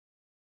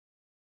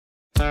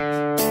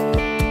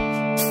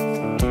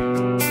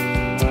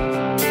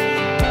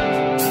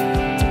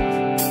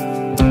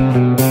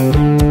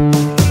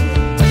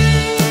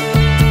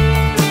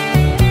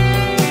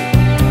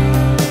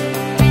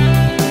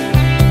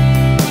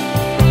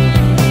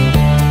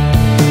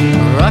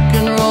rock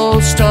and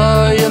roll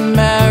star, you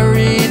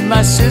married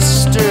my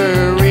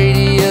sister.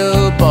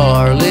 Radio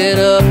bar lit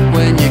up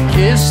when you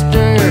kissed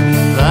her.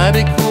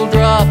 Vibey cool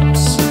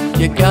drops,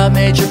 you got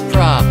major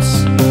props.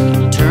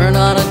 Turn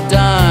on a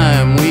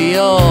dime, we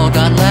all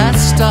got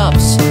last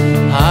stops.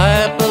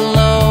 High up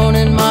alone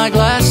in my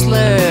glass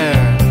lair,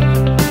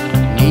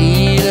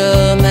 need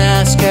a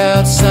mask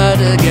outside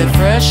to get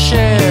fresh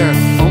air.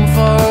 Home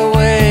far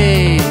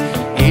away,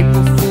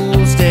 April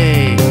Fool's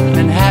Day,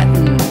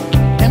 Manhattan,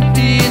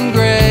 empty and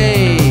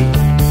gray.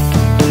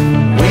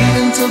 Wait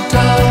until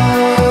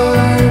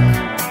dark,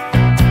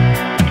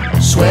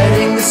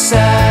 sweating this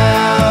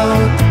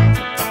out,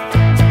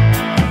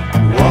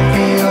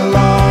 walking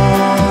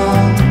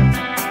along,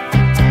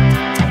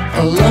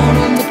 alone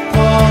in the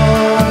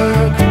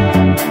park.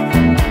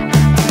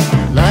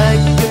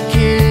 Like a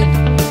kid,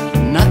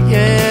 not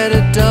yet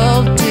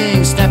adulting.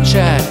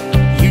 Snapchat,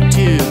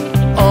 YouTube,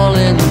 all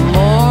in the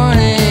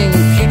morning.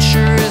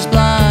 Future is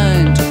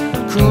blind,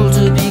 cruel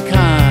to be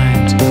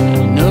kind.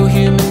 No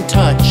human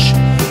touch,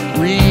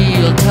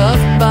 real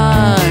tough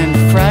bind.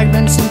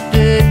 Fragments and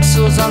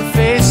pixels on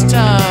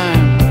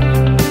FaceTime.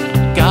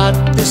 Got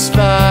this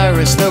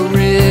virus, no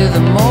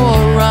rhythm or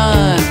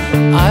rhyme.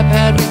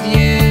 iPad with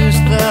you's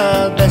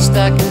the best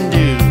I can